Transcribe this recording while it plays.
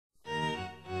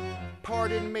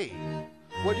Pardon me,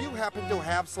 would you happen to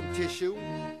have some tissue?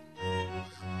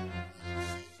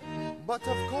 But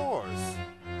of course.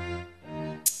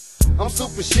 I'm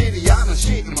super shitty, I done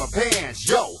shit in my pants,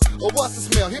 yo. Or what's the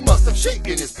smell? He must have shit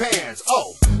in his pants,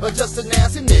 oh. Just a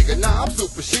nasty nigga, nah, I'm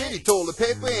super shitty. Toilet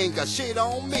paper ain't got shit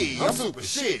on me, I'm super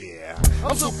shitty.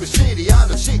 I'm super shitty, I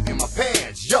done shit in my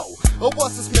pants, yo. Or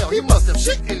what's the smell? He must have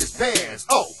shit in his pants,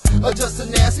 oh. Just a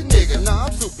nasty nigga, nah,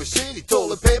 I'm super shitty.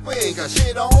 Toilet paper ain't got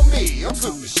shit on me, I'm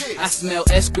super shitty. I smell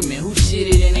excrement, who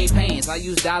shitted in they pants? I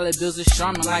use dollar bills as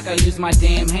Charmin like I use my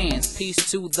damn hands. Peace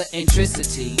to the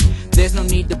intricity. There's no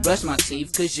need to brush my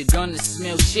teeth, cause you're gonna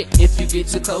smell shit if you get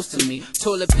too close to me.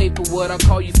 Toilet paper, what I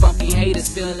call you funky haters,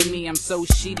 feeling me. I'm so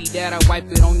shitty that I wipe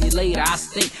it on you later. I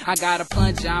stink, I got a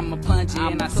plunger, I'm a plunger,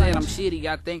 and I said I'm shitty,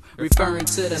 I think, referring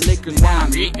to the liquor while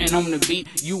I'm eating on the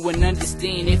beat. You wouldn't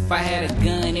understand if I had a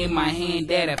gun in my hand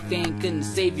that a fan couldn't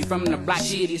save you from the block.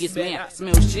 Shittiest man,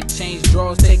 smell shit, change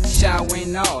drawers, take a shower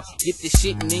and all. Get the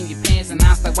shit in your pants and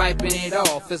I start wiping it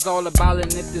off. It's all about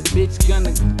it if this bitch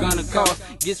gonna cost.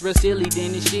 Gets real silly,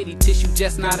 then it's shitty tissue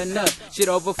just not enough. Shit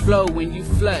overflow when you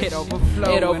flush. It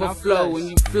overflow when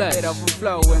you flush. It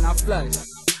overflow when I flush.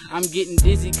 I'm getting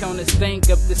dizzy, gonna stink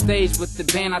up the stage with the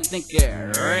band. I think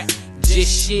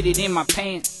just shitted in my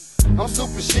pants. I'm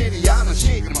super shitty, I done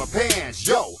shit in my pants,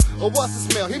 yo. Or what's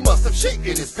the smell? He must have shit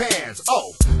in his pants,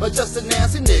 oh. Just a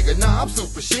nasty nigga, nah, I'm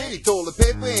super shitty. Toilet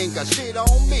paper ain't got shit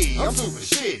on me, I'm super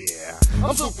shitty.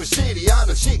 I'm super shitty, I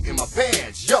done shit in my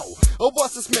pants, yo. Or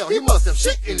what's the smell? He must have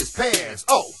shit in his pants,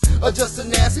 oh. Just a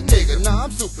nasty nigga, nah,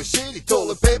 I'm super shitty.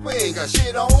 Toilet paper ain't got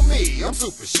shit on me, I'm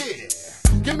super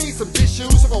shitty. Give me some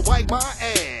tissues, I'm gonna wipe my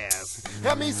ass.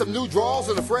 Have me some new drawers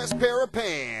and a fresh pair of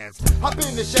pants. Hop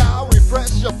in the shower,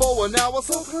 refresh you for an hour,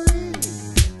 so clean,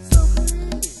 so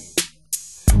clean.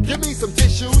 Give me some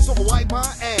tissues, I'ma wipe my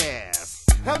ass.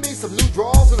 Have me some new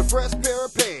drawers and a fresh pair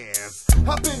of pants.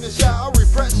 Hop in the shower,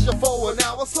 refresh you for an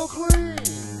hour, so clean,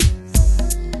 so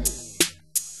clean.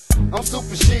 I'm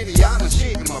super shitty, I done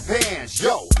shit in my pants,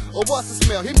 yo. Or what's the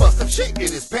smell? He must have shit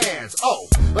in his pants, oh.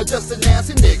 Just a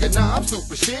nasty nigga, nah, I'm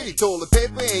super shitty. Toilet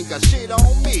paper ain't got shit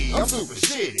on me, I'm super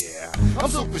shitty. I'm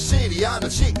super shitty, I done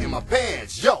shit in my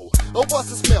pants, yo. Or what's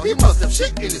the smell? He must have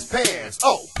shit in his pants,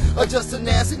 oh. Just a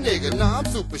nasty nigga, nah, I'm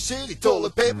super shitty.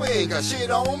 Toilet paper ain't got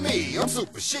shit on me, I'm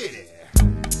super shitty.